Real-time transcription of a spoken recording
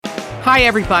Hi,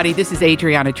 everybody. This is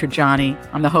Adriana Trajani.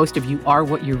 I'm the host of You Are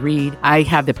What You Read. I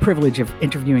have the privilege of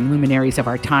interviewing luminaries of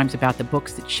our times about the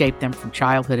books that shaped them from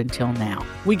childhood until now.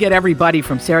 We get everybody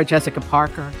from Sarah Jessica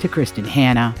Parker to Kristen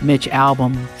Hanna, Mitch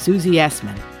Albom, Susie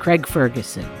Essman, Craig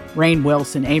Ferguson, Rainn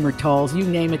Wilson, Amor Tolls, you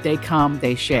name it, they come,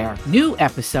 they share. New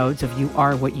episodes of You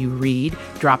Are What You Read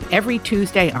drop every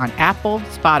Tuesday on Apple,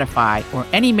 Spotify, or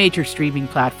any major streaming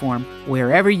platform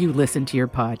wherever you listen to your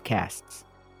podcasts.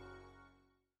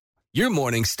 Your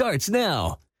morning starts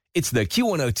now. It's the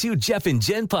Q102 Jeff and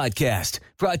Jen podcast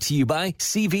brought to you by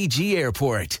CVG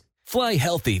Airport. Fly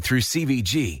healthy through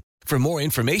CVG. For more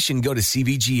information, go to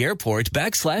CVG Airport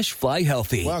 /fly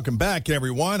healthy. Welcome back,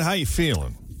 everyone. How you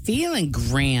feeling? Feeling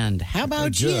grand. How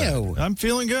about you? I'm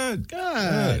feeling good.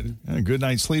 Good. Had a good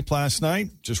night's sleep last night.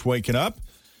 Just waking up.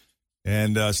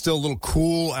 And still a little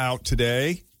cool out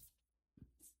today.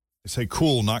 I say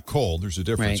cool, not cold. There's a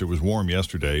difference. Right. It was warm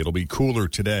yesterday. It'll be cooler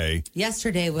today.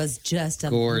 Yesterday was just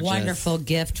a Gorgeous. wonderful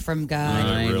gift from God.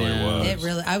 It really was. It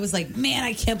really. I was like, man,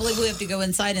 I can't believe we have to go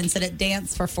inside and sit at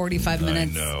dance for 45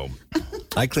 minutes. I know.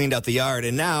 I cleaned out the yard,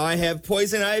 and now I have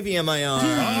poison ivy on my arm.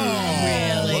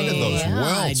 Really? Look at those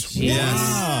welts. geez. Yes.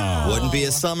 Wow. Wouldn't be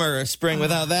a summer or spring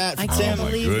without that. I Oh, can't my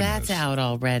believe goodness. that's out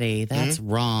already. That's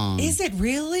wrong. Is it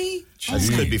really? This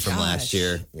Jeez. could be from Gosh. last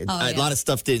year. Oh, A yeah. lot of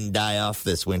stuff didn't die off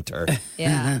this winter.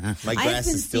 Yeah. My I've grass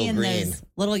been is still seeing green. those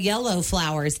little yellow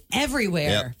flowers everywhere.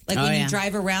 Yep. Like Oh, when yeah. you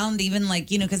drive around, even like,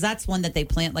 because that's one that they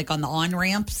plant like on the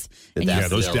on-ramps. The And you Yeah, see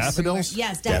those it everywhere. daffodils?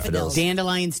 Yes, Daffodils. daffodils.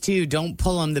 Dandelions, too. Don't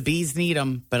pull them. The bees need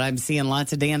them. But I'm seeing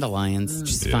lots of dandelions, which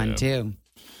is Yeah. fun, too.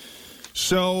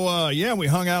 So, we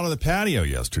hung out on the patio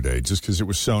yesterday just because it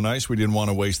was so nice. We didn't want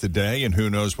to waste the day, and who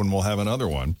knows when we'll have another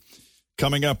one.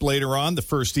 Coming up later on, the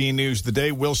first E-News of the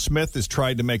day, Will Smith has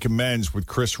tried to make amends with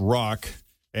Chris Rock,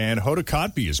 and Hoda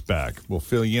Kotb is back. We'll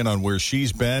fill you in on where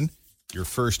she's been. Your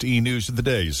first E-News of the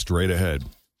day is straight ahead.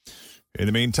 In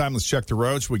the meantime, let's check the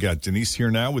roads. We got Denise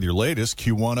here now with your latest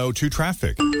Q102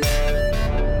 traffic.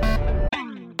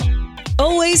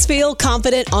 Always feel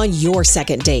confident on your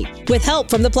second date. With help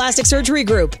from the Plastic Surgery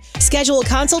Group. Schedule a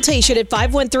consultation at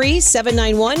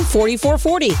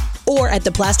 513-791-4440 or at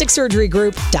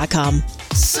theplasticsurgerygroup.com.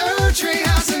 Surgery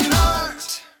has an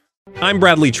art. I'm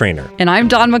Bradley Trainer. And I'm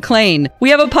Don McClain. We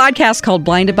have a podcast called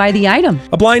Blinded by the Item.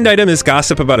 A blind item is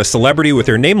gossip about a celebrity with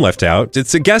their name left out.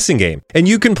 It's a guessing game, and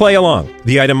you can play along.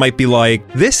 The item might be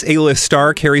like, this A-list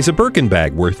star carries a Birkin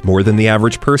bag worth more than the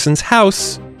average person's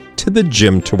house to the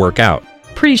gym to work out.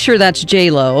 Pretty sure that's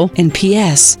J-Lo. And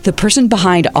P.S. the person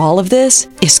behind all of this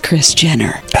is Kris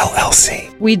Jenner.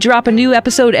 LLC. We drop a new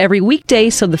episode every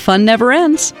weekday so the fun never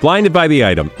ends. Blinded by the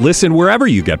Item. Listen wherever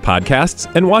you get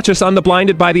podcasts and watch us on the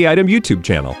Blinded by the Item YouTube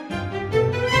channel.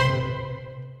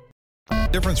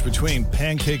 Difference between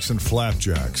pancakes and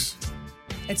flapjacks.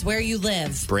 It's where you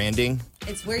live. Branding.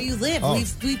 It's where you live. Oh.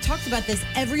 We've talked about this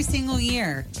every single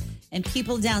year. And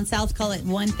people down south call it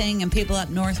one thing and people up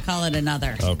north call it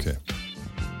another. Okay.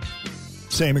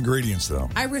 Same ingredients, though.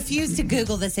 I refuse to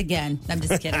Google this again. I'm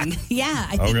just kidding. Yeah,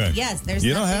 I think, Okay. yes. There's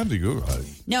You don't nothing- have to Google it.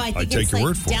 No, I think take it's your like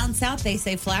word for it. down south they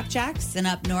say flapjacks and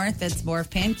up north it's more of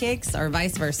pancakes or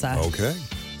vice versa. Okay.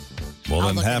 Well, I'll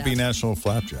then look it happy up. National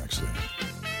Flapjacks Day.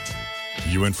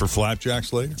 You in for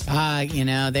flapjacks later?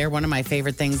 They're one of my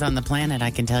favorite things on the planet. I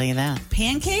can tell you that.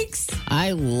 Pancakes?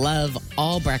 I love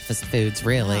all breakfast foods,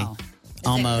 really. Wow.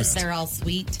 Almost. They're all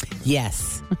sweet.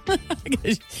 Yes.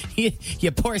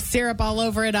 you pour syrup all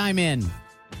over it, I'm in.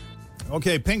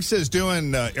 Okay, Pink says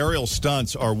doing aerial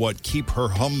stunts are what keep her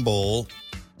humble.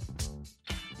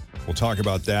 We'll talk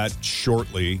about that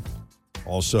shortly.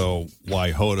 Also,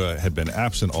 why Hoda had been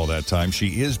absent all that time.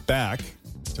 She is back.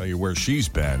 Tell you where she's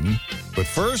been. But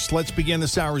first, let's begin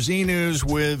this hour's E-News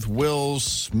with Will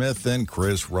Smith and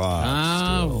Chris Rock.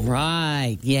 All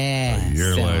right. Yeah. A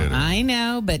year later. I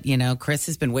know, but, Chris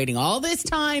has been waiting all this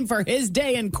time for his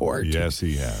day in court. Yes,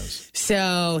 he has.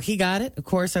 So he got it, of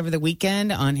course, over the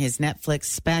weekend on his Netflix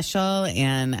special.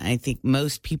 And I think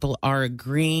most people are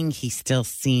agreeing he still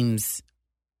seems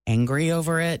angry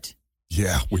over it.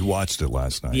 Yeah, we watched it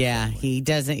last night. Yeah, he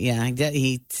doesn't. Yeah,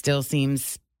 he still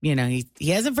seems, he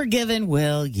hasn't forgiven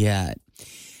Will yet.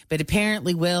 But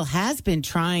apparently Will has been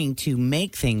trying to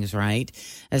make things right.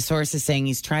 A source is saying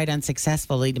he's tried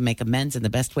unsuccessfully to make amends in the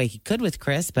best way he could with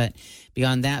Chris. But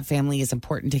beyond that, family is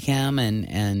important to him,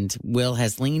 and Will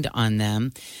has leaned on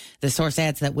them. The source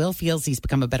adds that Will feels he's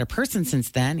become a better person since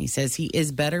then. He says he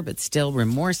is better, but still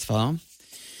remorseful.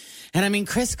 And I mean,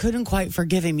 Chris couldn't quite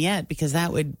forgive him yet because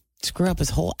that would screw up his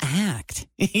whole act.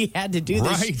 He had to do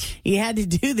this. Right. He had to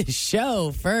do the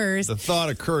show first. The thought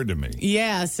occurred to me.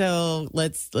 Yeah, so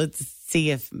let's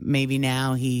see if maybe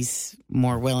now he's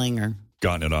more willing or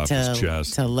gotten it off his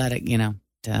chest to let it,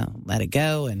 to let it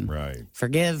go and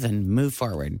forgive and move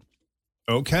forward.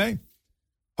 Okay.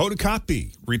 Hoda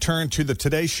Kotb returned to the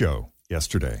Today Show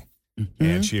yesterday,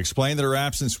 and she explained that her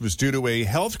absence was due to a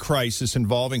health crisis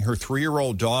involving her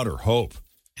 3-year-old daughter, Hope.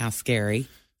 How scary.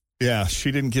 Yeah,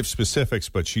 she didn't give specifics,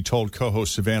 but she told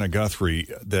co-host Savannah Guthrie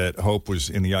that Hope was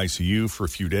in the ICU for a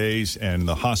few days and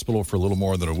the hospital for a little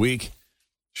more than a week.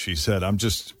 She said,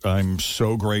 I'm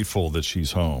so grateful that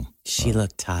she's home. She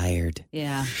looked tired.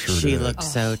 Yeah. She looked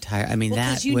so tired. I mean,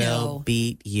 that will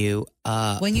beat you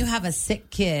up. When you have a sick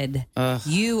kid,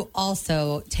 you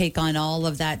also take on all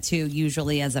of that too,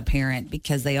 usually as a parent,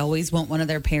 because they always want one of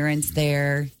their parents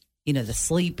there. The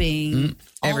sleeping,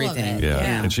 everything. All of it.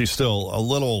 Yeah. And she's still a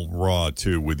little raw,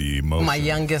 too, with the emotion. My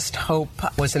youngest, Hope,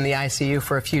 was in the ICU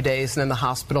for a few days and in the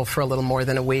hospital for a little more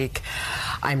than a week.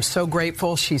 I'm so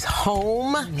grateful she's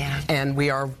home, and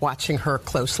we are watching her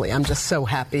closely. I'm just so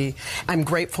happy. I'm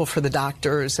grateful for the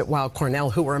doctors at Weill Cornell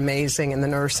who were amazing and the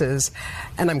nurses,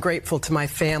 and I'm grateful to my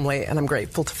family, and I'm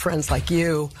grateful to friends like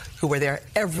you who were there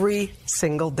every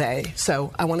single day.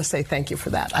 So I want to say thank you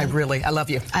for that. I love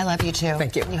you. I love you too.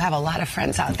 Thank you. You have a lot of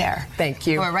friends out there. Thank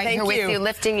you. Who are right here with you,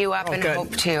 lifting you up, and good.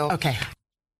 Hope too. Okay.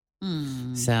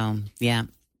 So, yeah.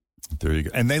 There you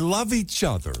go. And they love each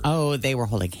other. Oh, they were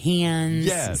holding hands.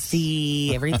 Yes.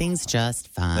 See, everything's just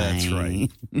fine. That's right.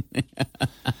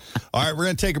 All right, we're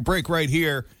going to take a break right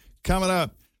here. Coming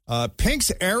up,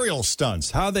 Pink's aerial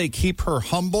stunts, how they keep her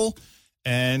humble,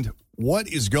 and what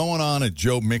is going on at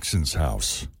Joe Mixon's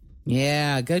house.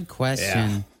 Yeah, good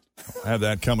question. I have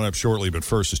that coming up shortly, but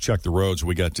first, let's check the roads.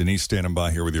 We got Denise standing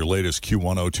by here with your latest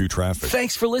Q102 traffic.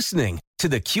 Thanks for listening to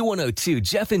the Q102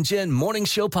 Jeff and Jen Morning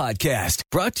Show podcast,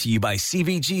 brought to you by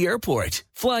CVG Airport.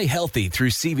 Fly healthy through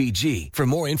CVG. For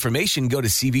more information, go to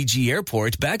CVG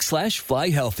Airport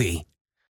 /fly healthy.